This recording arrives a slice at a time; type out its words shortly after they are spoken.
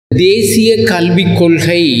தேசிய கல்விக்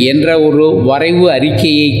கொள்கை என்ற ஒரு வரைவு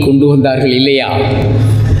அறிக்கையை கொண்டு வந்தார்கள் இல்லையா?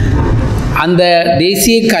 அந்த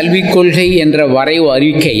தேசிய கல்விக் கொள்கை என்ற வரைவு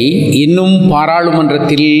அறிக்கை இன்னும்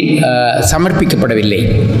பாராளுமன்றத்தில் சமர்ப்பிக்கப்படவில்லை,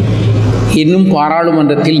 இன்னும்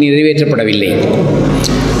பாராளுமன்றத்தில் நிறைவேற்றப்படவில்லை.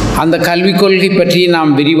 அந்த கல்விக் கொள்கை பற்றி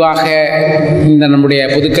நாம் விரிவாக இந்த நம்முடைய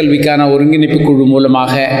பொதுக்கல்விக்கான ஒருங்கிணைப்பு குழு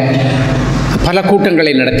மூலமாக பல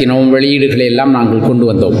கூட்டங்களை நடத்தினோம், வெளியீடுகளை எல்லாம் நாங்கள் கொண்டு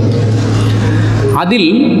வந்தோம். அதில்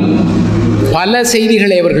பல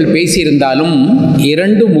செய்திகளை அவர்கள் பேசியிருந்தாலும்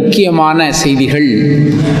இரண்டு முக்கியமான செய்திகள்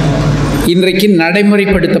இன்றைக்கு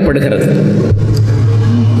நடைமுறைப்படுத்தப்படுகிறது.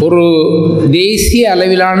 ஒரு தேசிய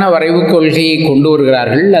அளவிலான வரைவு கொள்கையை கொண்டு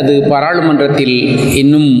வருகிறார்கள், அது பாராளுமன்றத்தில்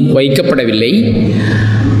இன்னும் வைக்கப்படவில்லை.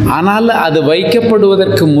 ஆனால் அது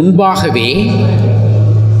வைக்கப்படுவதற்கு முன்பாகவே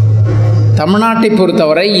தமிழ்நாட்டை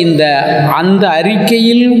பொறுத்தவரை அந்த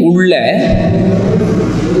அறிக்கையில் உள்ள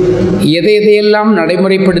எதையெல்லாம்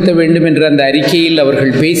நடைமுறைப்படுத்த வேண்டும் என்ற அந்த அறிக்கையில்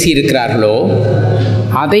அவர்கள் பேசியிருக்கிறார்களோ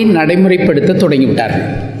அதை நடைமுறைப்படுத்த தொடங்கிவிட்டார்கள்.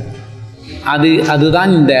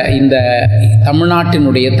 அதுதான் இந்த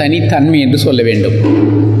தமிழ்நாட்டினுடைய தனித்தன்மை என்று சொல்ல வேண்டும்.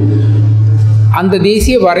 அந்த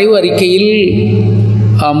தேசிய வரைவு அறிக்கையில்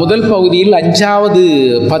முதல் பகுதியில் 5வது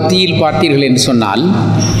பத்தியில் பார்த்தீர்கள் என்று சொன்னால்,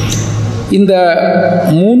 இந்த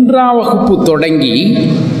 3ஆம் வகுப்பு தொடங்கி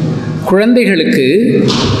குழந்தைகளுக்கு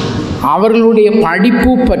அவர்களுடைய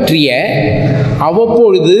படிப்பு பற்றிய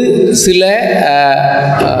அவ்வப்பொழுது சில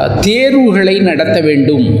தேர்வுகளை நடத்த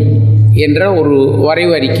வேண்டும் என்ற ஒரு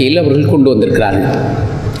வரைவு அறிக்கையில் அவர்கள் கொண்டு வந்திருக்கிறார்கள்.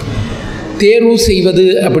 தேர்வு செய்வது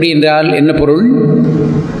அப்படி என்றால் என்ன பொருள்?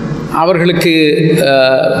 அவர்களுக்கு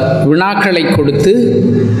வினாக்களை கொடுத்து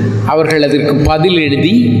அவர்கள் அதற்கு பதில்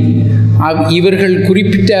எழுதி இவர்கள்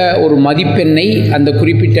குறிப்பிட்ட ஒரு மதிப்பெண்ணை அந்த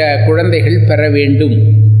குறிப்பிட்ட குழந்தைகள் பெற வேண்டும்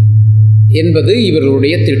என்பது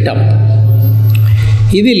இவர்களுடைய திட்டம்.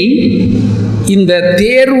 இதில் இந்த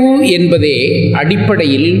தேர்வு என்பதே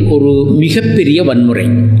அடிப்படையில் ஒரு மிகப்பெரிய வன்முறை.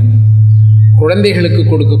 குழந்தைகளுக்கு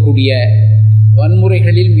கொடுக்கக்கூடிய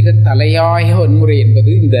வன்முறைகளில் மிக தலையாய வன்முறை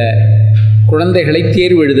என்பது இந்த குழந்தைகளை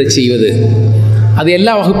தேர்வு எழுதச் செய்வது. அது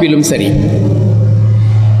எல்லா வகுப்பிலும் சரி.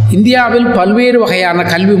 இந்தியாவில் பல்வேறு வகையான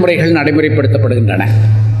கல்வி முறைகள் நடைமுறைப்படுத்தப்படுகின்றன.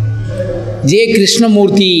 ஜே.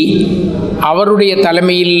 கிருஷ்ணமூர்த்தி அவருடைய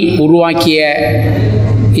தலைமையில் உருவாக்கிய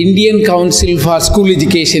Indian council for school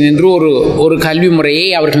education என்று ஒரு கல்வி முறையை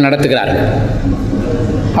அவர்கள் நடத்துகிறார்கள்.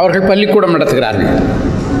 அவர்கள் பள்ளிக்கூடம் நடத்துகிறார்கள்.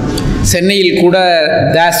 சென்னையில் கூட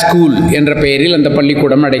த ஸ்கூல் என்ற பெயரில் அந்த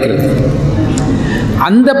பள்ளிக்கூடம் நடக்கிறது.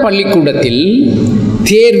 அந்த பள்ளிக்கூடத்தில்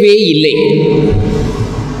தேர்வே இல்லை.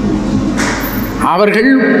 அவர்கள்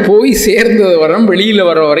போய் சேர்ந்தது வரை வெளியில்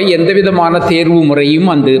வர வரை எந்த விதமான தேர்வு முறையும்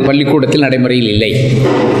அந்த பள்ளிக்கூடத்தில் நடைமுறையில் இல்லை.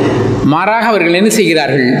 மாறாக அவர்கள் என்ன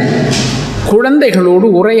செய்கிறார்கள்? குழந்தைகளோடு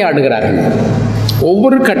உரையாடுகிறார்கள்.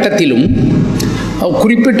 ஒவ்வொரு கட்டத்திலும்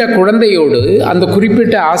குறிப்பிட்ட குழந்தையோடு அந்த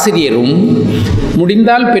குறிப்பிட்ட ஆசிரியரும்,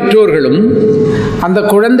 முடிந்தால் பெற்றோர்களும், அந்த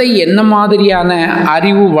குழந்தை என்ன மாதிரியான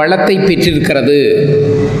அறிவு வளத்தை பெற்றிருக்கிறது,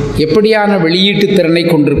 எப்படியான வெளியீட்டு திறனை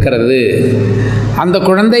கொண்டிருக்கிறது, அந்த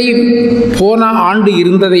குழந்தை போன ஆண்டு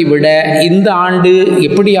இருந்ததை விட இந்த ஆண்டு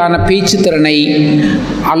எப்படியான பேச்சு திறனை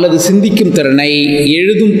அல்லது சிந்திக்கும் திறனை,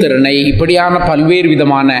 எழுதும் திறனை, இப்படியான பல்வேறு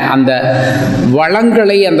விதமான அந்த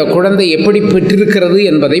வளங்களை அந்த குழந்தை எப்படி பெற்றிருக்கிறது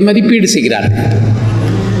என்பதை மதிப்பீடு செய்கிறார்கள்.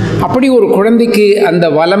 அப்படி ஒரு குழந்தைக்கு அந்த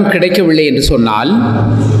வளம் கிடைக்கவில்லை என்று சொன்னால்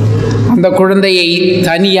அந்த குழந்தையை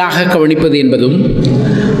தனியாக கவனிப்பது என்பதும்,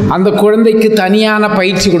 அந்த குழந்தைக்கு தனியான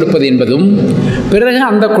பயிற்சி கொடுப்பது என்பதும், பிறகு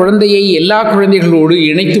அந்த குழந்தையை எல்லா குழந்தைகளோடு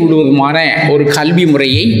இணைத்து விடுவதுமான ஒரு கல்வி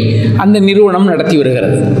முறையை அந்த நிறுவனம் நடத்தி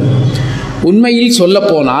வருகிறது. உண்மையில்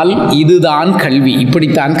சொல்லப்போனால் இதுதான் கல்வி,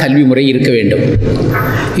 இப்படித்தான் கல்வி முறை இருக்க வேண்டும்.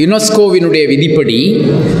 யுனெஸ்கோவினுடைய விதிப்படி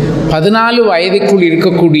 14 வயதுக்குள்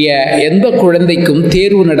இருக்கக்கூடிய எந்த குழந்தைக்கும்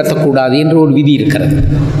தேர்வு நடத்தக்கூடாது என்று ஒரு விதி இருக்கிறது.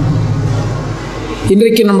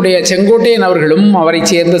 இன்றைக்கு நம்முடைய செங்கோட்டையன் அவர்களும் அவரை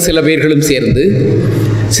சேர்ந்த சில பேர்களும் சேர்ந்து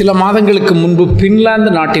சில மாதங்களுக்கு முன்பு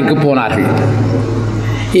பின்லாந்து நாட்டிற்கு போனார்கள்.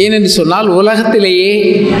 ஏனென்று சொன்னால் உலகத்திலேயே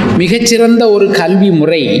மிகச்சிறந்த ஒரு கல்வி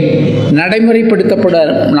முறை நடைமுறைப்படுத்தப்பட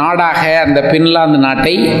நாடாக அந்த பின்லாந்து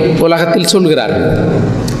நாட்டை உலகத்தில் சொல்கிறார்கள்.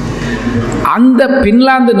 அந்த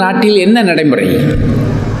பின்லாந்து நாட்டில் என்ன நடைமுறை?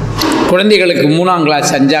 குழந்தைகளுக்கு 3ஆம் கிளாஸ்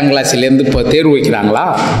 5ஆம் கிளாஸிலேருந்து இப்போ தேர்வு வைக்கிறாங்களா?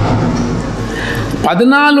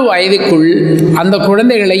 14 வயதுக்குள் அந்த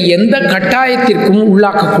குழந்தைகளை எந்த கட்டாயத்திற்கும்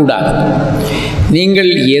உள்ளாக்கக்கூடாது. நீங்கள்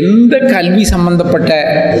எந்த கல்வி சம்பந்தப்பட்ட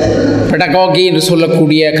பெடகாகி என்று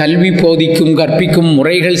சொல்லக்கூடிய கல்வி போதிக்கும் கற்பிக்கும்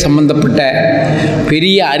முறைகள் சம்பந்தப்பட்ட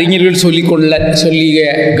பெரிய அறிஞர்கள் சொல்லிய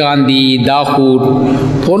காந்தி, தாகூர்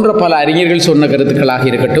போன்ற பல அறிஞர்கள் சொன்ன கருத்துக்களாக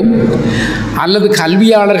இருக்கட்டும், அல்லது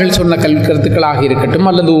கல்வியாளர்கள் சொன்ன கருத்துக்களாக இருக்கட்டும்,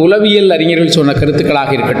 அல்லது உளவியல் அறிஞர்கள் சொன்ன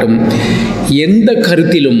கருத்துக்களாக இருக்கட்டும், எந்த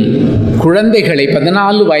கருத்திலும் குழந்தைகளை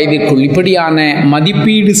 14 வயதிற்குள் இப்படியான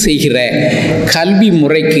மதிப்பீடு செய்கிற கல்வி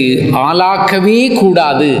முறைக்கு ஆளாக்கவே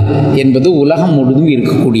கூடாது என்பது உலகம் முழுவதும்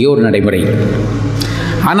இருக்கக்கூடிய ஒரு நடைமுறை.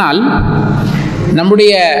 ஆனால்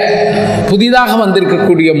நம்முடைய புதிதாக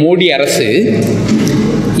வந்திருக்கக்கூடிய மோடி அரசு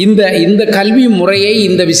இந்த கல்வி முறையை,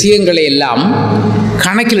 இந்த விஷயங்களை எல்லாம்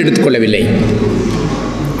கணக்கில் எடுத்துக்கொள்ளவில்லை.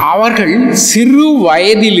 அவர்கள் சிறு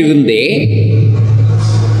வயதிலிருந்தே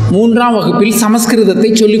 3ஆம் வகுப்பில் சமஸ்கிருதத்தை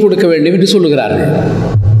சொல்லிக் கொடுக்க வேண்டும் என்று சொல்லுகிறார்கள்.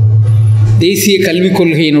 தேசிய கல்விக்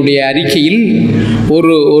கொள்கையினுடைய அறிக்கையில்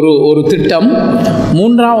ஒரு திட்டம்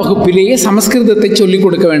 3ஆம் வகுப்பிலேயே சமஸ்கிருதத்தை சொல்லிக்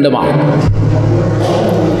கொடுக்க வேண்டுமா?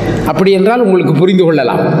 அப்படி என்றால் உங்களுக்கு புரிந்து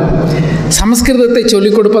கொள்ளலாம். சமஸ்கிருதத்தை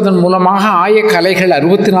சொல்லிக் கொடுப்பதன் மூலமாக ஆய கலைகள்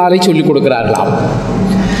 64 சொல்லிக் கொடுக்கிறார்களாம்.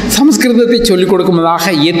 சமஸ்கிருதத்தை சொல்லிக் கொடுக்கும்போதாக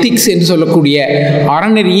எத்திக்ஸ் என்று சொல்லக்கூடிய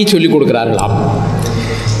அறநெறியை சொல்லிக் கொடுக்கிறார்களாம்.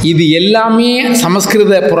 இது எல்லாமே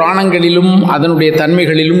சமஸ்கிருத புராணங்களிலும் அதனுடைய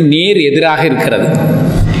தன்மைகளிலும் நேர் எதிராக இருக்கிறது.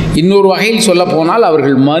 இன்னொரு வகையில் சொல்ல போனால்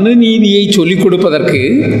அவர்கள் மனு நீதியை சொல்லிக் கொடுப்பதற்கு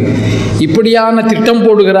இப்படியான திட்டம்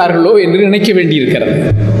போடுகிறார்களோ என்று நினைக்க வேண்டியிருக்கிறது.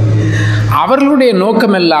 அவர்களுடைய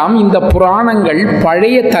நோக்கமெல்லாம் இந்த புராணங்கள்,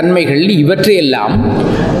 பழைய தன்மைகள் இவற்றையெல்லாம்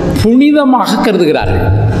புனிதமாக கருதுகிறார்கள்.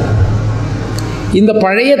 இந்த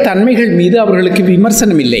பழைய தன்மைகள் மீது அவர்களுக்கு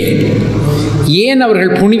விமர்சனம் இல்லை. ஏன்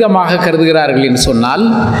அவர்கள் புனிதமாக கருதுகிறார்கள் என்று சொன்னால்,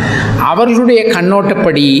 அவர்களுடைய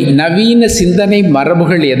கண்ணோட்டப்படி நவீன சிந்தனை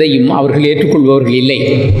மரபுகள் எதையும் அவர்கள் ஏற்றுக்கொள்பவர்கள் இல்லை.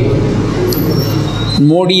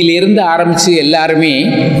 மோடியிலிருந்து ஆரம்பித்து எல்லாருமே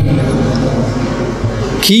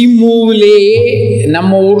கிமுவிலேயே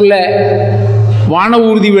நம்ம ஊரில் வான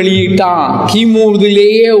ஊர்தி வெளியிட்டான்,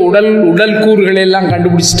 கிமுவிலேயே உடல் கூறுகள் எல்லாம்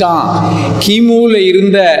கண்டுபிடிச்சிட்டான், கிமுவில்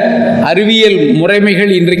இருந்த அறிவியல்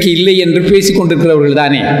முறைமைகள் இன்றைக்கு இல்லை என்று பேசி கொண்டிருக்கிறவர்கள்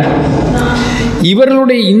தானே.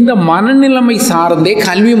 இவர்களுடைய இந்த மனநிலைமை சார்ந்தே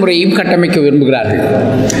கல்வி முறையும் கட்டமைக்க விரும்புகிறார்கள்.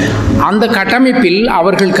 அந்த கட்டமைப்பில்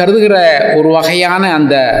அவர்கள் கருதுகிற ஒரு வகையான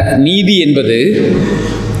அந்த நீதி என்பது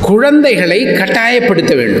குழந்தைகளை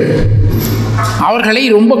கட்டாயப்படுத்த வேண்டும், அவர்களை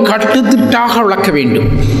ரொம்ப கட்டுத்திட்டாக வளர்க்க வேண்டும்.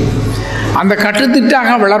 அந்த கட்டுத்திட்டாக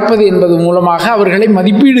வளர்ப்பது என்பது மூலமாக அவர்களை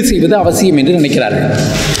மதிப்பீடு செய்வது அவசியம் என்று நினைக்கிறார்கள்.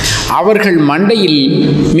 அவர்கள் மண்டையில்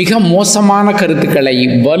மிக மோசமான கருத்துக்களை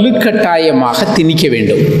வலுக்கட்டாயமாக திணிக்க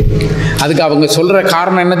வேண்டும். அதுக்கு அவங்க சொல்கிற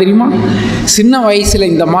காரணம் என்ன தெரியுமா? சின்ன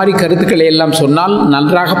வயசில் இந்த மாதிரி கருத்துக்களை எல்லாம் சொன்னால்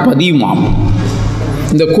நன்றாக பதியுமாம்.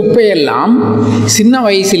 இந்த குப்பையெல்லாம் சின்ன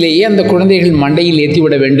வயசிலேயே அந்த குழந்தைகள் மண்டையில்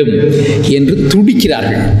ஏற்றிவிட வேண்டும் என்று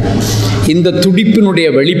துடிக்கிறார்கள். இந்த துடிப்பினுடைய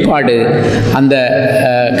வெளிப்பாடு அந்த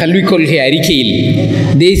கல்விக் கொள்கை அறிக்கையில்,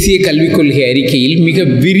 தேசிய கல்விக் கொள்கை அறிக்கையில் மிக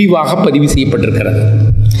விரிவாக பதிவு செய்யப்பட்டிருக்கிறது.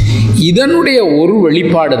 இதனுடைய ஒரு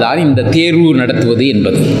வெளிப்பாடு தான் இந்த தேர்வு நடத்துவது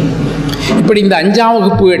என்பது. இப்படி இந்த 5ஆம்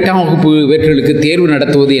வகுப்பு 8ஆம் வகுப்பு இவர்களுக்கு தேர்வு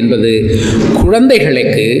நடத்துவது என்பது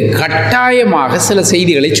குழந்தைகளுக்கு கட்டாயமாக சில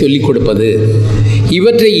செய்திகளை சொல்லிக் கொடுப்பது,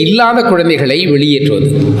 இவற்றை இல்லாத குழந்தைகளை வெளியேற்றுவது.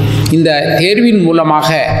 இந்த தேர்வின் மூலமாக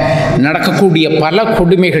நடக்கக்கூடிய பல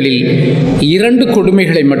கொடுமைகளில் 2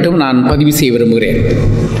 கொடுமைகளை மட்டும் நான் பதிவு செய்ய விரும்புகிறேன்.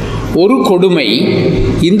 ஒரு கொடுமை,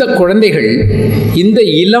 இந்த குழந்தைகள் இந்த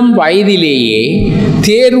இளம் வயதிலேயே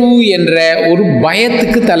தேர்வு என்ற ஒரு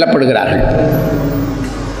பயத்துக்கு தள்ளப்படுகிறார்கள்.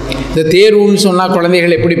 இந்த தேர்வுன்னு சொன்னால்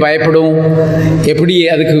குழந்தைகள் எப்படி பயப்படும், எப்படி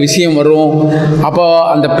அதுக்கு விஷயம் வரும், அப்போ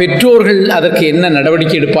அந்த பெற்றோர்கள் அதற்கு என்ன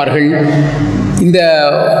நடவடிக்கை எடுப்பார்கள்? இந்த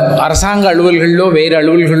அரசாங்க அலுவல்களிலோ வேறு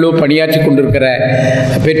அலுவல்களிலோ பணியாற்றி கொண்டிருக்கிற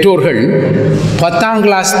பெற்றோர்கள் 10ஆம்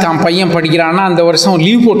கிளாஸ் தான் பையன் படிக்கிறான்னா அந்த வருஷம்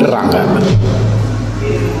லீவ் போட்டுடுறாங்க.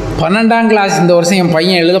 12ஆம் கிளாஸ் இந்த வருஷம் என்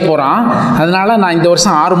பையன் எழுத போகிறான், அதனால் நான் இந்த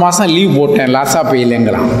வருஷம் 6 மாதம் லீவ் போட்டேன், லாஸாக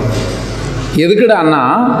பெய்யலைங்கிறான். எதுக்குடான்னா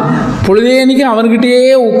பொழுதேனிக்கு அவன்கிட்டே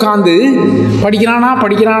உட்காந்து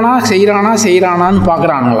படிக்கிறானா செய்கிறானான்னு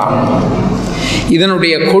பார்க்குறாங்களாம்.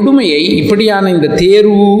 இதனுடைய கொடுமையை, இப்படியான இந்த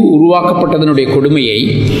தேர்வு உருவாக்கப்பட்டதனுடைய கொடுமையை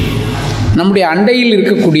நம்முடைய அண்டையில்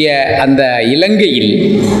இருக்கக்கூடிய அந்த இலங்கையில்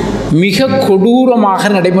மிக கொடூரமாக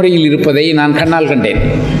நடைமுறையில் இருப்பதை நான் கண்ணால் கண்டேன்.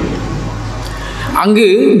 அங்கு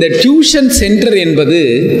இந்த டியூஷன் சென்டர் என்பது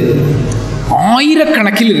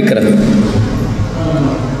ஆயிரக்கணக்கில் இருக்கிறது.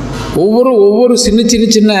 ஒவ்வொரு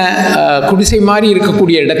சின்ன குடிசை மாதிரி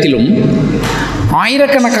இருக்கக்கூடிய இடத்திலும்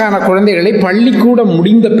ஆயிரக்கணக்கான குழந்தைகளை பள்ளிக்கூடம்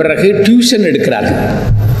முடிந்த பிறகு டியூஷன் எடுக்கிறார்கள்.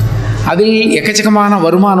 அதில் எக்கச்சக்கமான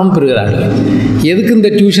வருமானம் பெறுகிறார்கள். எதுக்கு இந்த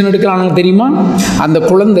டியூஷன் எடுக்கிறாங்க தெரியுமா? அந்த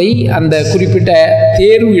குழந்தை அந்த குறிப்பிட்ட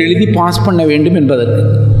தேர்வு எழுதி பாஸ் பண்ண வேண்டும் என்பதற்கு.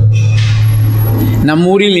 நம்ம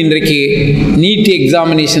ஊரில் இன்றைக்கு நீட்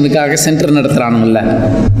எக்ஸாமினேஷனுக்காக சென்டர் நடத்துகிறானுங்கள,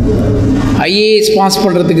 ஐஏஎஸ் பாஸ்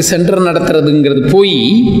பண்ணுறதுக்கு சென்டர் நடத்துறதுங்கிறது போய்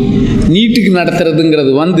நீட்டுக்கு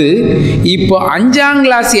நடத்துறதுங்கிறது வந்து இப்போ 5ஆம்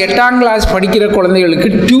கிளாஸ் 8ஆம் கிளாஸ் படிக்கிற குழந்தைகளுக்கு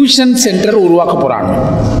டியூஷன் சென்டர் உருவாக்க போகிறாங்க.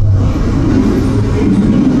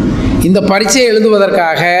 இந்த பரீட்சை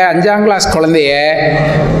எழுதுவதற்காக 5ஆம் கிளாஸ் குழந்தைய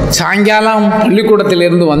சாயங்காலம்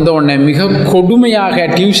பள்ளிக்கூடத்திலிருந்து வந்தவுடனே மிக கொடுமையாக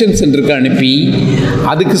டியூஷன் சென்டருக்கு அனுப்பி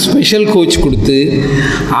அதுக்கு ஸ்பெஷல் கோச் கொடுத்து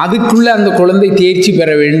அதுக்குள்ளே அந்த குழந்தை தேர்ச்சி பெற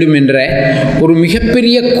வேண்டும் என்ற ஒரு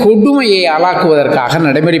மிகப்பெரிய கொடுமையை ஆளாக்குவதற்காக,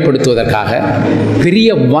 நடைமுறைப்படுத்துவதற்காக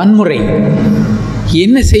பெரிய வன்முறை.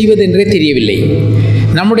 என்ன செய்வதென்றே தெரியவில்லை.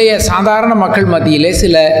 நம்முடைய சாதாரண மக்கள் மத்தியிலே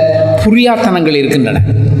சில புரியாத்தனங்கள் இருக்கின்றன.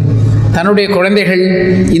 தன்னுடைய குழந்தைகள்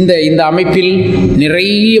இந்த அமைப்பில்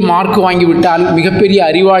நிறைய மார்க் வாங்கிவிட்டால் மிகப்பெரிய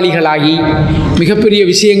அறிவாளிகளாகி மிகப்பெரிய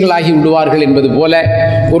விஷயங்களாகி விடுவார்கள் என்பது போல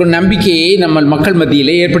ஒரு நம்பிக்கையை நம்ம மக்கள்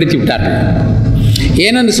மத்தியிலே ஏற்படுத்தி விட்டார்கள்.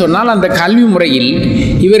 ஏனென்று சொன்னால் அந்த கல்வி முறையில்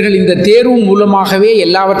இவர்கள் இந்த தேர்வு மூலமாகவே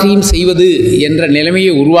எல்லாவற்றையும் செய்வது என்ற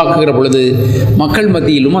நிலைமையை உருவாக்குகிற பொழுது மக்கள்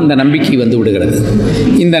மத்தியிலும் அந்த நம்பிக்கை வந்து விடுகிறது.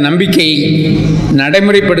 இந்த நம்பிக்கை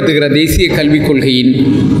நடைமுறைப்படுத்துகிற தேசிய கல்விக் கொள்கையின்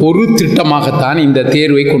ஒரு திட்டமாகத்தான் இந்த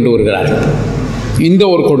தேர்வை கொண்டு வருகிறார்கள். இந்த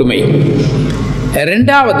ஒரு கொடுமை.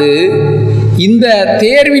 இரண்டாவது, இந்த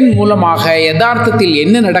தேர்வின் மூலமாக யதார்த்தத்தில்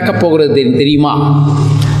என்ன நடக்கப் போகிறது தெரியுமா?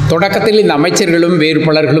 தொடக்கத்தில் இந்த அமைச்சர்களும் வேறு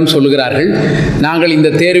பலர்களும் சொல்லுகிறார்கள், நாங்கள் இந்த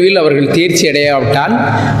தேர்வில் அவர்கள் தேர்ச்சி அடையாவிட்டால்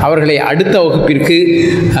அவர்களை அடுத்த வகுப்பிற்கு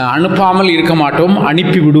அனுப்பாமல் இருக்க மாட்டோம்,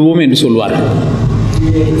 அனுப்பி விடுவோம் என்று சொல்வார்கள்.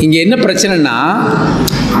 இங்கே என்ன பிரச்சனைனா,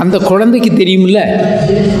 அந்த குழந்தைக்கு தெரியுமில்ல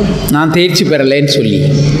நான் தேர்ச்சி பெறலைன்னு சொல்லி,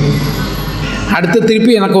 அடுத்த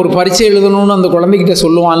திருப்பி எனக்கு ஒரு பரீட்சை எழுதணும்னு அந்த குழந்தைகிட்ட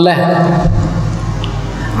சொல்லுவான்ல,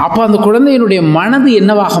 அப்போ அந்த குழந்தையினுடைய மனது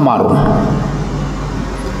என்னவாக மாறும்?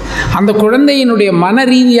 அந்த குழந்தையினுடைய மன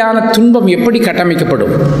ரீதியான துன்பம் எப்படி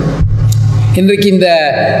கட்டமைக்கப்படும்? இன்றைக்கு இந்த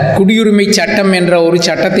குடியுரிமை சட்டம் என்ற ஒரு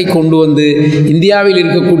சட்டத்தை கொண்டு வந்து இந்தியாவில்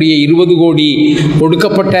இருக்கக்கூடிய 20 கோடி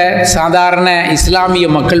ஒடுக்கப்பட்ட சாதாரண இஸ்லாமிய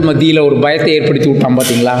மக்கள் மத்தியில் ஒரு பயத்தை ஏற்படுத்தி விட்டான்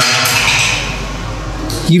பார்த்தீங்களா?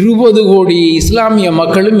 20 கோடி இஸ்லாமிய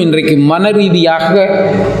மக்களும் இன்றைக்கு மன ரீதியாக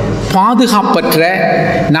பாதுகாப்பற்ற,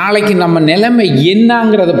 நாளைக்கு நம்ம நிலைமை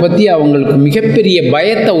என்னங்கிறத பற்றி அவங்களுக்கு மிகப்பெரிய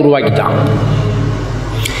பயத்தை உருவாக்கிட்டான்.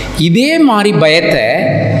 இதே மாதிரி பயத்தை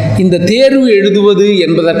இந்த தேர்வு எழுதுவது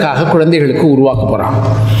என்பதற்காக குழந்தைகளுக்கு உருவாக்க போகிறான்.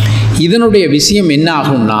 இதனுடைய விஷயம் என்ன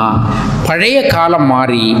ஆகும்னா, பழைய காலம்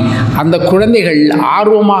மாறி அந்த குழந்தைகள்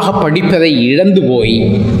ஆர்வமாக படிப்பதை இழந்து போய்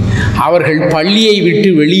அவர்கள் பள்ளியை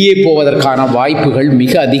விட்டு வெளியே போவதற்கான வாய்ப்புகள்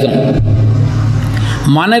மிக அதிகம்.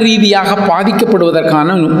 மன ரீதியாக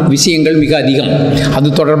பாதிக்கப்படுவதற்கான விஷயங்கள் மிக அதிகம். அது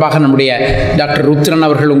தொடர்பாக நம்முடைய டாக்டர் ருத்ரன்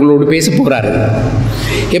அவர்கள் உங்களோடு பேச போகிறார்கள்.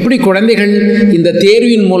 எப்படி குழந்தைகள் இந்த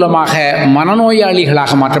தேர்வின் மூலமாக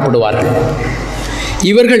மனநோயாளிகளாக மாற்றப்படுவார்கள்?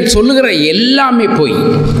 இவர்கள் சொல்லுகிற எல்லாமே போய்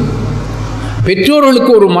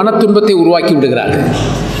பெற்றோர்களுக்கு ஒரு மன துன்பத்தை உருவாக்கி விடுகிறார்கள்.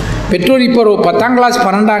 பெற்றோர் இப்போ ஒரு 10ஆம் கிளாஸ்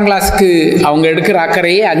 12ஆம் கிளாஸுக்கு அவங்க எடுக்கிற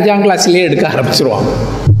அக்கறையே 5ஆம் கிளாஸ்லேயே எடுக்க ஆரம்பிச்சிருவாங்க.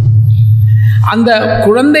 அந்த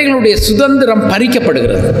குழந்தைகளுடைய சுதந்திரம்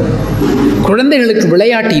பறிக்கப்படுகிறது. குழந்தைகளுக்கு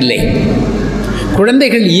விளையாட்டு இல்லை.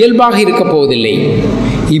 குழந்தைகள் இயல்பாக இருக்க போவதில்லை.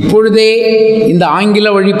 இப்பொழுதே இந்த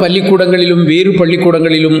ஆங்கில வழி பள்ளிக்கூடங்களிலும் வேறு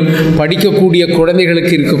பள்ளிக்கூடங்களிலும் படிக்கக்கூடிய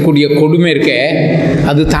குழந்தைகளுக்கு இருக்கக்கூடிய கொடுமை இருக்க,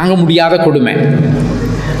 அது தாங்க முடியாத கொடுமை.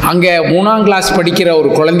 அங்கே 3ஆம் கிளாஸ் படிக்கிற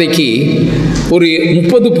ஒரு குழந்தைக்கு ஒரு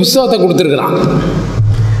 30 புத்தகத்தை கொடுத்துருக்குறான்,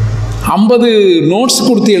 50 நோட்ஸ்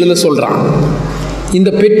கொடுத்து எழுத சொல்கிறான். இந்த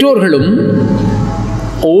பெற்றோர்களும்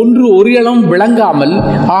ஒரு இளம் விளங்காமல்,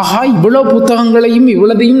 ஆஹா இவ்வளோ புத்தகங்களையும்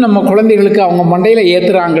இவ்வளதையும் நம்ம குழந்தைகளுக்கு அவங்க மண்டையில்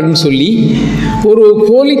ஏற்றுறாங்கன்னு சொல்லி ஒரு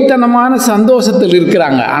போலித்தனமான சந்தோஷத்தில்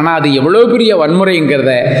இருக்கிறாங்க. ஆனால் அது எவ்வளோ பெரிய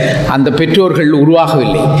வன்முறைங்கிறத அந்த பெற்றோர்கள்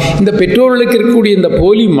உருவாகவில்லை. இந்த பெற்றோர்களுக்கு இருக்கக்கூடிய இந்த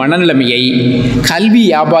போலி மனநிலைமையை கல்வி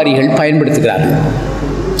வியாபாரிகள் பயன்படுத்துகிறார்கள்.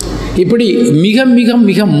 இப்படி மிக மிக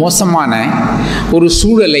மிக மோசமான ஒரு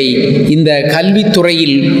சூழலை இந்த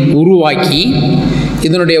கல்வித்துறையில் உருவாக்கி,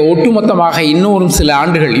 இதனுடைய ஒட்டுமொத்தமாக இன்னும் சில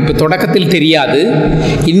ஆண்டுகள், இப்போ தொடக்கத்தில் தெரியாது,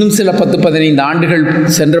 இன்னும் சில 10-15 ஆண்டுகள்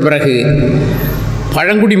சென்ற பிறகு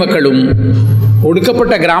பழங்குடி மக்களும்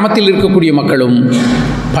ஒடுக்கப்பட்ட கிராமத்தில் இருக்கக்கூடிய மக்களும்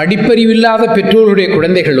படிப்பறிவில்லாத பெற்றோருடைய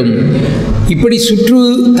குழந்தைகளும் இப்படி சுற்று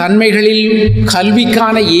தன்மைகளில்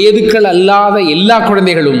கல்விக்கான ஏதுக்கள் அல்லாத எல்லா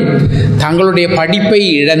குழந்தைகளும் தங்களுடைய படிப்பை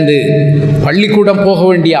இழந்து, பள்ளிக்கூடம் போக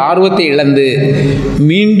வேண்டிய ஆர்வத்தை இழந்து,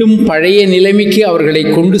 மீண்டும் பழைய நிலைமைக்கு அவர்களை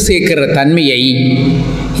கொண்டு சேர்க்கிற தன்மையை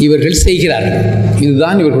இவர்கள் செய்கிறார்கள்.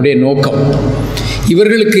 இதுதான் இவர்களுடைய நோக்கம்.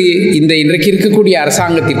 இவர்களுக்கு இன்றைக்கு இருக்கக்கூடிய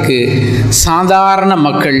அரசாங்கத்திற்கு சாதாரண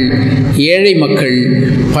மக்கள், ஏழை மக்கள்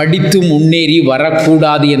படித்து முன்னேறி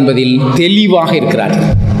வரக்கூடாது என்பதில் தெளிவாக இருக்கிறார்கள்.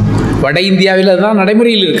 வட இந்தியாவில் அதுதான்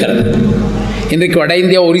நடைமுறையில் இருக்கிறது. இன்றைக்கு வட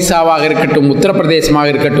இந்தியா ஒரிசாவாக இருக்கட்டும்,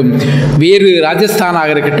 உத்தரப்பிரதேசமாக இருக்கட்டும், வேறு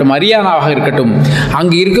ராஜஸ்தானாக இருக்கட்டும், ஹரியானாவாக இருக்கட்டும்,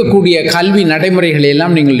 அங்கு இருக்கக்கூடிய கல்வி நடைமுறைகளை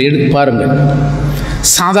எல்லாம் நீங்கள் எடுத்து பாருங்கள்.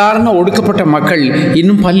 சாதாரண ஒடுக்கப்பட்ட மக்கள்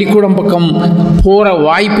இன்னும் பள்ளிக்கூடம் பக்கம் போகிற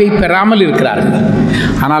வாய்ப்பை பெறாமல் இருக்கிறார்கள்.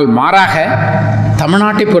 ஆனால் மாறாக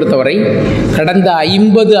தமிழ்நாட்டை பொறுத்தவரை கடந்த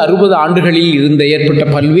 50-60 ஆண்டுகளில் ஏற்பட்ட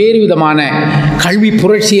பல்வேறு விதமான கல்வி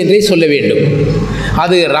புரட்சி என்றே சொல்ல வேண்டும்.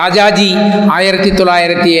 அது ராஜாஜி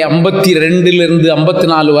 1952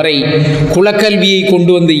 54 வரை குலக்கல்வியை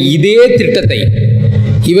கொண்டு வந்த இதே திட்டத்தை,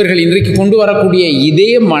 இவர்கள் இன்றைக்கு கொண்டு வரக்கூடிய இதே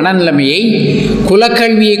மனநிலைமையை,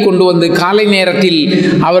 குலக்கல்வியை கொண்டு வந்து காலை நேரத்தில்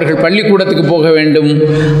அவர்கள் பள்ளிக்கூடத்துக்கு போக வேண்டும்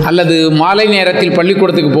அல்லது மாலை நேரத்தில்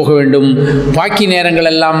பள்ளிக்கூடத்துக்கு போக வேண்டும், பாக்கி நேரங்கள்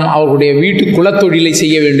எல்லாம் அவர்களுடைய வீட்டு குலத்தொழிலை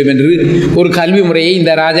செய்ய வேண்டும் என்று ஒரு கல்வி முறையை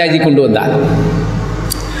இந்த ராஜாஜி கொண்டு வந்தார்.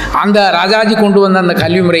 அந்த ராஜாஜி கொண்டு வந்த அந்த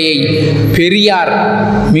கல்வி முறையை பெரியார்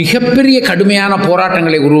மிகப்பெரிய கடுமையான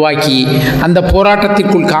போராட்டங்களை உருவாக்கி, அந்த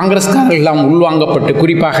போராட்டத்திற்குள் காங்கிரஸ்காரர்கள் எல்லாம் உள்வாங்கப்பட்டு,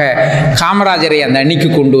 குறிப்பாக காமராஜரை அந்த அணிக்கு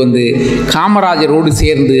கொண்டு வந்து காமராஜரோடு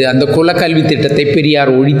சேர்ந்து அந்த குலக்கல்வி திட்டத்தை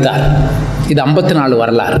பெரியார் ஒழித்தார். இது 54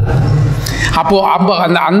 வரலாறு.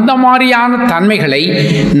 அந்த மாதிரியான தன்மைகளை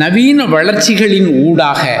நவீன வளர்ச்சிகளின்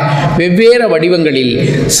ஊடாக வெவ்வேறு வடிவங்களில்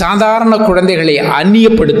சாதாரண குழந்தைகளை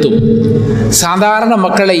அந்நியப்படுத்தும், சாதாரண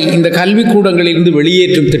மக்களை இந்த கல்விக்கூடங்களிலிருந்து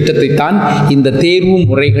வெளியேற்றும் திட்டத்தை தான் இந்த தேர்வு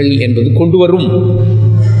முறைகள் என்பது கொண்டு வரும்.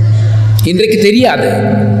 இன்றைக்கு தெரியாது,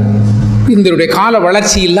 இதனுடைய கால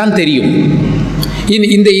வளர்ச்சியெல்லாம் தெரியும்.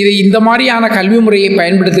 இந்த மாதிரியான கல்வி முறையை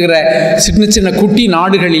பயன்படுத்துகிற சின்ன சின்ன குட்டி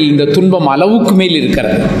நாடுகளில் இந்த துன்பம் அளவுக்கு மேல்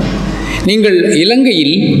இருக்கிறது. நீங்கள்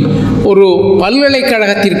இலங்கையில் ஒரு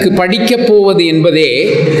பல்கலைக்கழகத்திற்கு படிக்கப் போவது என்பதே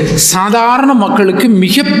சாதாரண மக்களுக்கு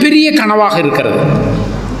மிகப்பெரிய கனவாக இருக்கிறது.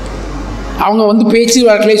 அவங்க பேச்சு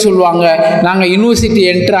வாக்கிலே சொல்லுவாங்க, நாங்கள் யூனிவர்சிட்டி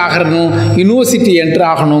என்ட்ரு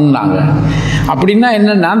ஆகணும்னாங்க. அப்படின்னா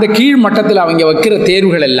என்னென்னா, அந்த கீழ் மட்டத்தில் அவங்க வைக்கிற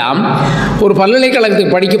தேர்வுகள் எல்லாம் ஒரு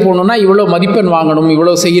பல்கலைக்கழகத்துக்கு படிக்க போகணுன்னா இவ்வளோ மதிப்பெண் வாங்கணும்,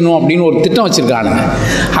 இவ்வளோ செய்யணும் அப்படின்னு ஒரு திட்டம் வச்சுருக்காங்க.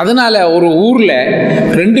 அதனால் ஒரு ஊரில்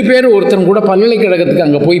 2 பேர் ஒருத்தன் கூட பல்கலைக்கழகத்துக்கு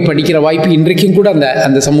அங்கே போய் படிக்கிற வாய்ப்பு இன்றைக்கும் கூட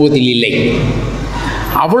அந்த சமூகத்தில் இல்லை.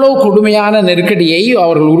 அவ்வளோ கொடுமையான நெருக்கடியை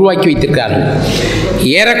அவர்கள் உருவாக்கி வைத்திருக்கார்கள்.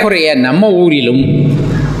 ஏறக்குறைய நம்ம ஊரிலும்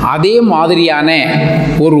அதே மாதிரியான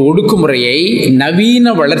ஒரு ஒடுக்குமுறையை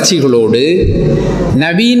நவீன வளர்ச்சிகளோடு,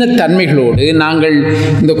 நவீன தன்மைகளோடு நாங்கள்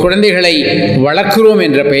இந்த குழந்தைகளை வளர்க்கிறோம்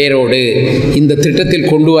என்ற பெயரோடு இந்த திட்டத்தில்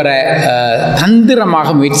கொண்டு வர தந்திரமாக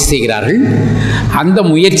முயற்சி செய்கிறார்கள். அந்த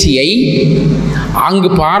முயற்சியை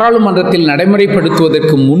அங்கு பாராளுமன்றத்தில்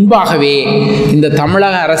நடைமுறைப்படுத்துவதற்கு முன்பாகவே இந்த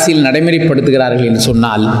தமிழக அரசில் நடைமுறைப்படுத்துகிறார்கள் என்று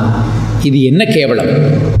சொன்னால் இது என்ன கேவலம்!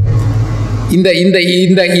 இந்த இந்த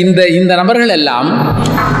இந்த இந்த இந்த நபர்கள் எல்லாம்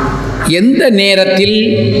எந்த நேரத்தில்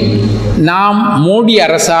நாம் மோடி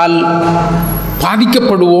அரசால்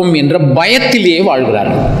பாதிக்கப்படுவோம் என்ற பயத்திலேயே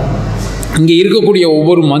வாழ்கிறார்கள். இங்கே இருக்கக்கூடிய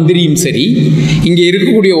ஒவ்வொரு மந்திரியும் சரி, இங்கே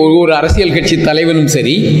இருக்கக்கூடிய ஒவ்வொரு அரசியல் கட்சி தலைவனும்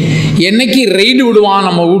சரி, என்னைக்கு ரெய்டு விடுவான்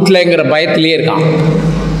நம்ம வீட்டில்ங்கிற பயத்திலே இருக்கான்.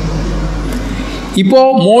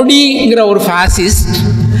 இப்போது மோடிங்கிற ஒரு ஃபாசிஸ்ட்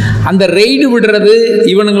அந்த ரெய்டு விடுறது,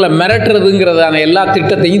 இவனுங்களை மிரட்டுறதுங்கிறதான எல்லா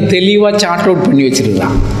திட்டத்தையும் தெளிவாக சார்ட் அவுட் பண்ணி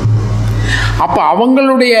வச்சுருக்கான். அப்போ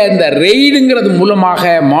அவங்களுடைய இந்த ரெய்டுங்கிறது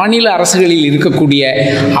மூலமாக மாநில அரசுகளில் இருக்கக்கூடிய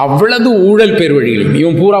அவ்வளவு ஊழல் பேர்வழிகளும்,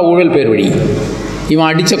 இவன் பூரா ஊழல் பேர்வழி, இவன்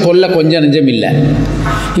அடித்த கொள்ளை கொஞ்சம் நெஞ்சம் இல்லை,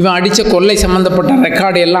 இவன் அடித்த கொள்ளை சம்மந்தப்பட்ட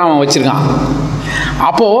ரெக்கார்டு எல்லாம் அவன் வச்சுருக்கான்.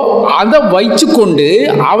 அப்போது அதை வைத்துக்கொண்டு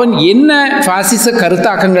அவன் என்ன பாசிச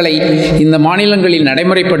கருத்தாக்கங்களை இந்த மாநிலங்களில்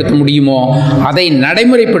நடைமுறைப்படுத்த முடியுமோ அதை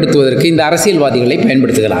நடைமுறைப்படுத்துவதற்கு இந்த அரசியல்வாதிகளை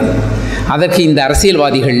பயன்படுத்துகிறான். அதற்கு இந்த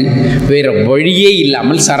அரசியல்வாதிகள் வேறு வழியே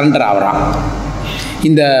இல்லாமல் சரண்டர் ஆகிறான்.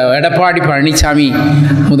 இந்த எடப்பாடி பழனிசாமி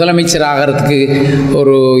முதலமைச்சர் ஆகிறதுக்கு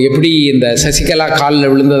எப்படி இந்த சசிகலா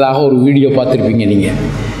காலில் விழுந்ததாக ஒரு வீடியோ பார்த்துருப்பீங்க, நீங்கள்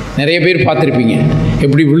நிறைய பேர் பார்த்துருப்பீங்க.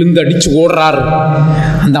 எப்படி விழுந்து அடித்து ஓடுறாரு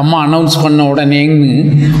அந்த அம்மா அனௌன்ஸ் பண்ண உடனேன்னு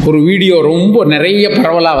ஒரு வீடியோ ரொம்ப நிறைய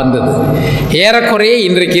பரவலாக வந்தது. ஏறக்குறைய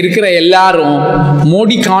இன்றைக்கு இருக்கிற எல்லாரும்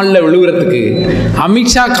மோடி காலில் விழுவுறதுக்கு,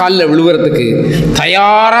 அமித்ஷா காலில் விழுவுறதுக்கு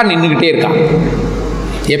தயாராக நின்றுக்கிட்டே இருக்கான்.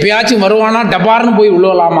 எப்பயாச்சும் வருவானா டபார்னு போய்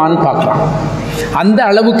விழுவலாமான்னு பார்க்குறான். அந்த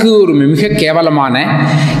அளவுக்கு ஒரு மிக கேவலமான,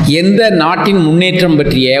 எந்த நாட்டின் முன்னேற்றம்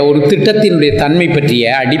பற்றிய, ஒரு திட்டத்தினுடைய தன்மை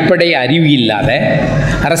பற்றிய அடிப்படை அறிவு இல்லாத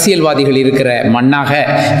அரசியல்வாதிகள் இருக்கிற மண்ணாக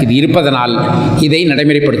இது இருப்பதனால் இதை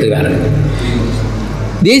நடைமுறைப்படுத்துகிறார்கள்.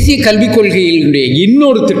 தேசிய கல்விக் கொள்கையினுடைய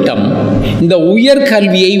இன்னொரு திட்டம் இந்த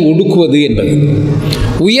உயர்கல்வியை ஒடுக்குவது என்பது.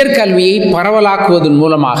 உயர்கல்வியை பரவலாக்குவதன்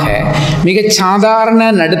மூலமாக மிகச் சாதாரண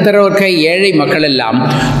நடுத்தர வர்க்க ஏழை மக்கள் எல்லாம்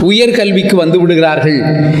உயர்கல்விக்கு வந்து விடுகிறார்கள்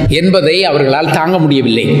என்பதை அவர்களால் தாங்க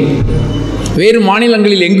முடியவில்லை. வேறு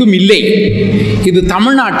மாநிலங்களில் எங்கும் இல்லை. இது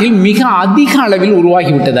தமிழ்நாட்டில் மிக அதிக அளவில்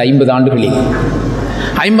உருவாகிவிட்டது. 50 ஆண்டுகளில்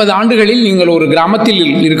 50 ஆண்டுகளில் நீங்கள் ஒரு கிராமத்தில்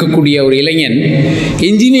இருக்கக்கூடிய ஒரு இளைஞன்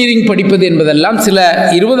இன்ஜினியரிங் படிப்பது என்பதெல்லாம் சில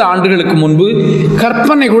 20 ஆண்டுகளுக்கு முன்பு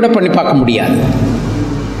கற்பனை கூட பண்ணி பார்க்க முடியாது.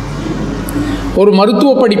 ஒரு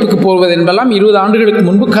மருத்துவ படிப்புக்கு போவது என்பதெல்லாம் 20 ஆண்டுகளுக்கு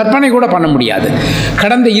முன்பு கற்பனை கூட பண்ண முடியாது.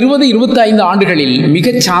 கடந்த 20-25 ஆண்டுகளில்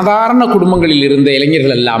மிகச் சாதாரண குடும்பங்களில் இருந்த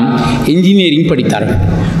இளைஞர்கள் எல்லாம் என்ஜினியரிங் படித்தார்கள்.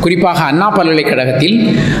 குறிப்பாக அண்ணா பல்கலைக்கழகத்தில்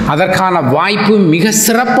அதற்கான வாய்ப்பு மிக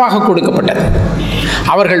சிறப்பாக கொடுக்கப்பட்டது.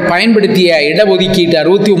 அவர்கள் பயன்படுத்திய இடஒதுக்கீட்டு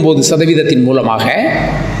 69% மூலமாக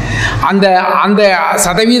அந்த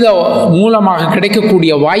சதவீத மூலமாக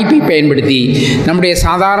கிடைக்கக்கூடிய வாய்ப்பை பயன்படுத்தி நம்முடைய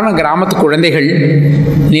சாதாரண கிராமத்து குழந்தைகள்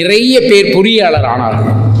நிறைய பேர் பொறியாளர்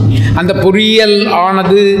ஆனார்கள். அந்த பொறியியல்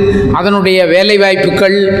ஆனது அதனுடைய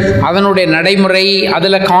வேலைவாய்ப்புகள், அதனுடைய நடைமுறை,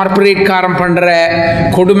 அதில் கார்ப்பரேட்காரம் பண்ணுற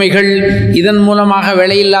கொடுமைகள், இதன் மூலமாக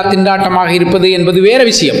வேலையில்லா திண்டாட்டமாக இருப்பது என்பது வேறு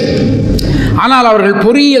விஷயம். ஆனால் அவர்கள்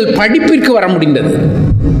பொறியியல் படிப்பிற்கு வர முடிந்தது.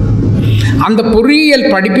 அந்த பொறியியல்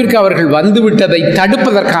படிப்பிற்கு அவர்கள் வந்துவிட்டதை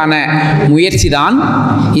தடுப்பதற்கான முயற்சி தான்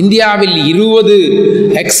இந்தியாவில் 20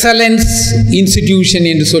 எக்ஸலன்ஸ் இன்ஸ்டிடியூஷன்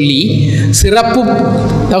என்று சொல்லி, சிறப்பு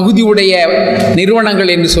தகுதியுடைய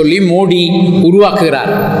நிறுவனங்கள் என்று சொல்லி மோடி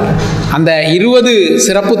உருவாக்குகிறார். அந்த 20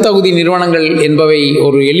 சிறப்பு தகுதி நிறுவனங்கள் என்பவை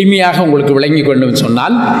ஒரு எளிமையாக உங்களுக்கு விளங்கி கொண்டு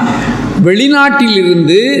சொன்னால்,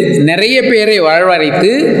 வெளிநாட்டிலிருந்து நிறைய பேரை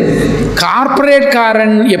வரவழைத்து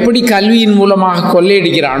கார்ப்பரேட்காரன் எப்படி கல்வியின் மூலமாக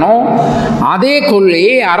கொள்ளையடிக்கிறானோ அதே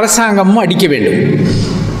கொள்ளையை அரசாங்கமும் அடிக்க வேண்டும்.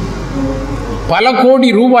 பல கோடி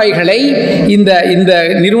ரூபாய்களை இந்த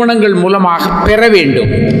நிறுவனங்கள் மூலமாக பெற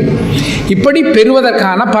வேண்டும். இப்படி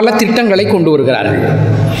பெறுவதற்கான பல திட்டங்களை கொண்டு வருகிறார்கள்.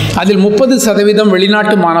 அதில் 30%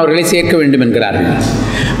 வெளிநாட்டு மாணவர்களை சேர்க்க வேண்டும் என்கிறார்கள்.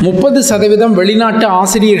 30% வெளிநாட்டு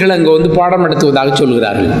ஆசிரியர்கள் அங்கே வந்து பாடம் நடத்துவதாக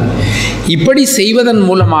சொல்கிறார்கள். இப்படி செய்வதன்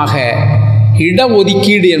மூலமாக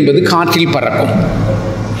இடஒதுக்கீடு என்பது காற்றில் பறக்கும்.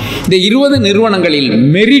 இந்த 20 நிறுவனங்களில்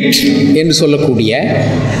மெரிட் என்று சொல்லக்கூடிய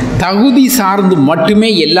தகுதி சார்ந்து மட்டுமே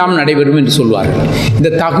எல்லாம் நடைபெறும் என்று சொல்வார்கள். இந்த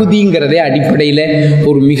தகுதிங்கிறதே அடிப்படையில்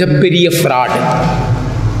ஒரு மிகப்பெரிய ஃப்ராட்.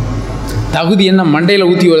 தகுதி என்ன மண்டையில்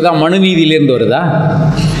ஊற்றி வருதா, மனுநீதியிலேருந்து வருதா?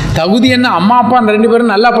 தகுதி என்ன, அம்மா அப்பா 2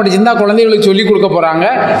 பேரும் நல்லா படிச்சிருந்தா குழந்தைகளுக்கு சொல்லிக் கொடுக்க போகிறாங்க,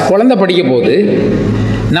 குழந்தை படிக்க போகுது.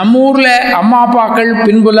 நம்ம ஊரில் அம்மா அப்பாக்கள்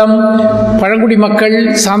பின்புலம், பழங்குடி மக்கள்,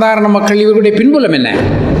 சாதாரண மக்கள், இவர்களுடைய பின்புலம் என்ன?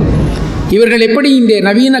 இவர்கள் எப்படி இந்த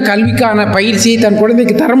நவீன கல்விக்கான பயிற்சியை தன்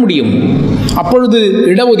குழந்தைக்கு தர முடியும்? அப்பொழுது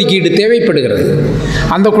இடஒதுக்கீடு தேவைப்படுகிறது.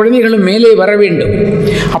 அந்த குழந்தைகளும் மேலே வர வேண்டும்.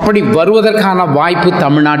 அப்படி வருவதற்கான வாய்ப்பு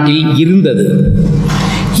தமிழ்நாட்டில் இருந்தது.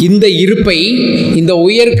 இந்த இருப்பை, இந்த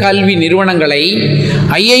உயர்கல்வி நிறுவனங்களை,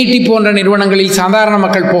 ஐஐடி போன்ற நிறுவனங்களில் சாதாரண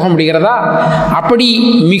மக்கள் போக முடிகிறதா? அப்படி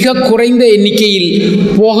மிக குறைந்த எண்ணிக்கையில்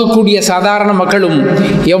போகக்கூடிய சாதாரண மக்களும்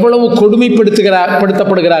எவ்வளவு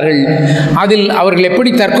கொடுமைப்படுத்தப்படுகிறார்கள், அதில் அவர்கள்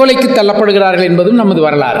எப்படி தற்கொலைக்கு தள்ளப்படுகிறார்கள் என்பதும் நமது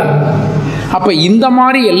வரலாறு. அப்போ இந்த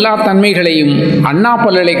மாதிரி எல்லா தன்மைகளையும் அண்ணா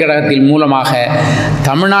பல்கலைக்கழகத்தின் மூலமாக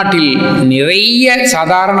தமிழ்நாட்டில் நிறைய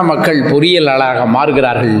சாதாரண மக்கள் பொறியியலாளராக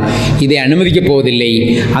மாறுகிறார்கள். இதை அனுமதிக்கப் போவதில்லை.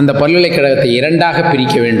 அந்த பல்கலைக்கழகத்தை 2ஆக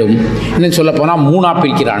பிரிக்க வேண்டும். இன்னும் சொல்லப்போனால் 3ஆக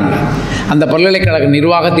பிரிக்கிறாங்க. அந்த பல்கலைக்கழக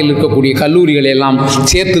நிர்வாகத்தில் இருக்கக்கூடிய கல்லூரிகளை எல்லாம்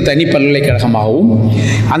சேர்த்து தனி பல்கலைக்கழகமாகவும்,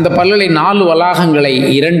 அந்த பல்கலை 4 வளாகங்களை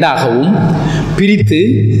 2ஆகவும் பிரித்து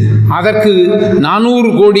அதற்கு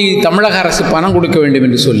 400 கோடி தமிழக அரசு பணம் கொடுக்க வேண்டும்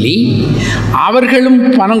என்று சொல்லி அவர்களும்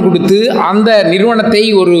பணம் கொடுத்து அந்த நிறுவனத்தை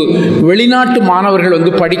ஒரு வெளிநாட்டு மாணவர்கள்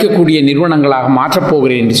வந்து படிக்கக்கூடிய நிறுவனங்களாக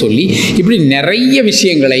மாற்றப்போகிறேன் என்று சொல்லி, இப்படி நிறைய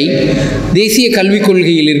விஷயங்களை, தேசிய கல்விக்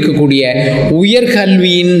கொள்கையில் இருக்கக்கூடிய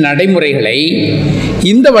உயர்கல்வியின் நடைமுறைகளை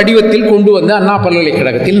இந்த வடிவத்தில் கொண்டு வந்து அண்ணா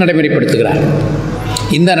பல்கலைக்கழகத்தில் நடைமுறைப்படுத்துகிறார்.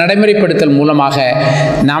 இந்த நடைமுறைப்படுத்தல் மூலமாக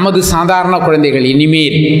நமது சாதாரண குழந்தைகள்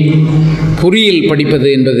இனிமேல் பொறியியல் படிப்பது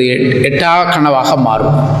என்பது எட்டா கனவாக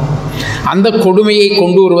மாறும். அந்த கொடுமையை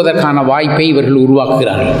கொண்டு வருவதற்கான வாய்ப்பை இவர்கள்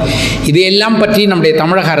உருவாக்குகிறார்கள். இதையெல்லாம் பற்றி நம்முடைய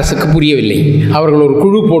தமிழக அரசுக்கு புரியவில்லை. அவர்கள் ஒரு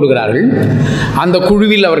குழு போடுகிறார்கள். அந்த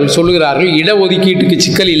குழுவில் அவர்கள் சொல்லுகிறார்கள், இடஒதுக்கீட்டுக்கு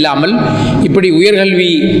சிக்கல் இல்லாமல் இப்படி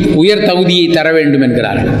உயர் தகுதியை தர வேண்டும்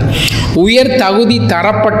என்கிறார்கள். உயர் தகுதி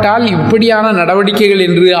தரப்பட்டால் இப்படியான நடவடிக்கைகள்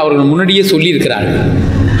என்று அவர்கள் முன்னாடியே சொல்லியிருக்கிறார்கள்.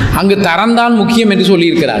 அங்கு தரம்தான் முக்கியம் என்று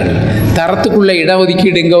சொல்லியிருக்கிறார்கள். தரத்துக்குள்ள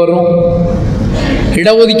இடஒதுக்கீடு எங்கே வரும்?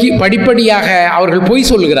 படிப்படியாக அவர்கள் பொய்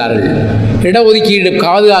சொல்லுகிறார்கள். இடஒதுக்கீடு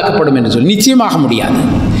பாதுகாக்கப்படும் என்று சொல்லி நிச்சயமாக முடியாது.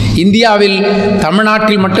 இந்தியாவில்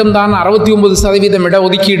தமிழ்நாட்டில் மட்டும்தான் 69%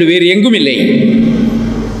 இடஒதுக்கீடு, வேறு எங்கும் இல்லை.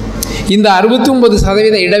 இந்த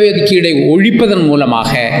 69% இடஒதுக்கீடை ஒழிப்பதன்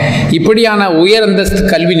மூலமாக இப்படியான உயர் அந்தஸ்து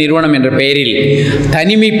கல்வி நிறுவனம் என்ற பெயரில்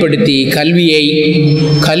தனிமைப்படுத்தி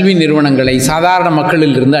கல்வி நிறுவனங்களை சாதாரண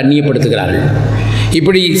மக்களிலிருந்து அந்நியப்படுத்துகிறார்கள்.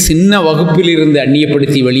 இப்படி சின்ன வகுப்பிலிருந்து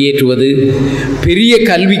அந்நியப்படுத்தி வெளியேற்றுவது, பெரிய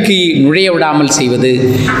கல்விக்கு நுழைய விடாமல் செய்வது,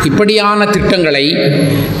 இப்படியான திட்டங்களை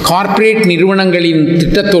கார்ப்பரேட் நிறுவனங்களின்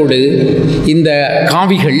திட்டத்தோடு இந்த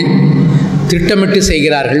காவிகள் திட்டமிட்டு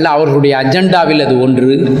செய்கிறார்கள். அவர்களுடைய அஜெண்டாவில் அது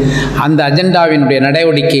ஒன்று. அந்த அஜெண்டாவினுடைய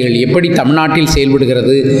நடவடிக்கைகள் எப்படி தமிழ்நாட்டில்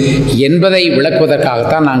செயல்படுகிறது என்பதை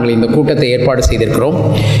விளக்குவதற்காகத்தான் நாங்கள் இந்த கூட்டத்தை ஏற்பாடு செய்திருக்கிறோம்.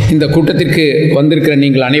 இந்த கூட்டத்திற்கு வந்திருக்கிற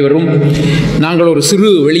நீங்கள் அனைவரும் நாங்கள் ஒரு சிறு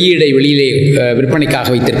வெளியீடை வெளியிலே விற்பனைக்காக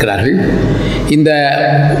வைத்திருக்கிறார்கள். இந்த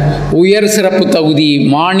உயர் சிறப்பு தகுதி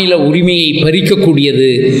மாநில உரிமையை பறிக்கக்கூடியது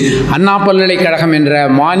அண்ணா பல்கலைக்கழகம் என்ற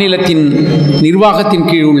மாநிலத்தின் நிர்வாகத்தின்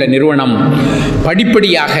கீழ் உள்ள நிறுவனம்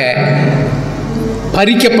படிப்படியாக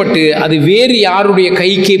பறிக்கப்பட்டு அது வேறு யாருடைய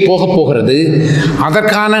கைக்கே போகப் போகிறது.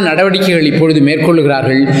 அதற்கான நடவடிக்கைகள் இப்பொழுது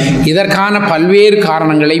மேற்கொள்கிறார்கள். இதற்கான பல்வேறு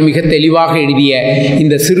காரணங்களை மிக தெளிவாக எழுதிய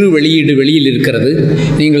இந்த சிறு வெளியீடு வெளியில் இருக்கிறது.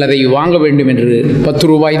 நீங்கள் அதை வாங்க வேண்டும் என்று 10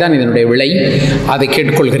 ரூபாய் தான் இதனுடைய விலை. அதை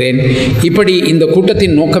கேட்டுக்கொள்கிறேன். இப்படி இந்த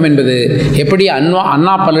கூட்டத்தின் நோக்கம் என்பது எப்படி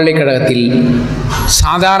அண்ணா பல்கலைக்கழகத்தில்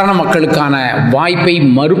சாதாரண மக்களுக்கான வாய்ப்பை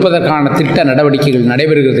மறுப்பதற்கான திட்ட நடவடிக்கைகள்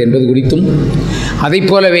நடைபெறுகிறது என்பது குறித்தும், அதைப்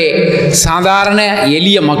போலவே சாதாரண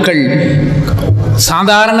எளிய மக்கள்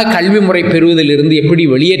சாதாரண கல்வி முறை பெறுவதிலிருந்து எப்படி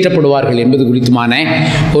வெளியேற்றப்படுவார்கள் என்பது குறித்துமான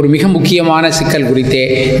ஒரு மிக முக்கியமான சிக்கல் குறித்தே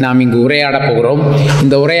நாம் இங்கு உரையாடப் போகிறோம்.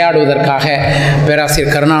 இந்த உரையாடுவதற்காக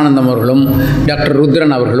பேராசிரியர் கருணானந்தம் அவர்களும் டாக்டர்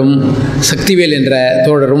ருத்ரன் அவர்களும் சக்திவேல் என்ற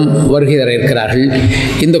தோழரும் வருகை தர இருக்கிறார்கள்.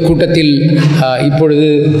 இந்த கூட்டத்தில் இப்பொழுது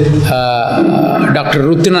டாக்டர்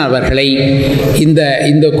ருத்ரன் அவர்களை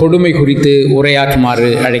இந்த கொடுமை குறித்து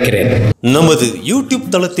உரையாற்றுமாறு அழைக்கிறேன். நமது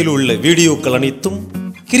யூடியூப் தளத்தில் உள்ள வீடியோக்கள் அனைத்தும்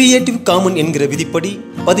கிரியேட்டிவ் காமன் என்கிற விதிப்படி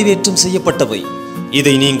பதிவேற்றம் செய்யப்பட்டவை.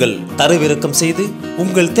 இதை நீங்கள் தரவிறக்கம் செய்து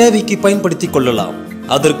உங்கள் தேவைக்கு பயன்படுத்திக் கொள்ளலாம்.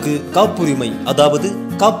 அதற்கு காப்புரிமை அதாவது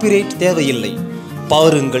காப்பிரைட் தேவையில்லை.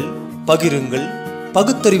 பாருங்கள், பகிருங்கள்,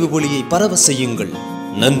 பகுத்தறிவு ஒளியை பரவ செய்யுங்கள்.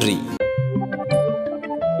 நன்றி.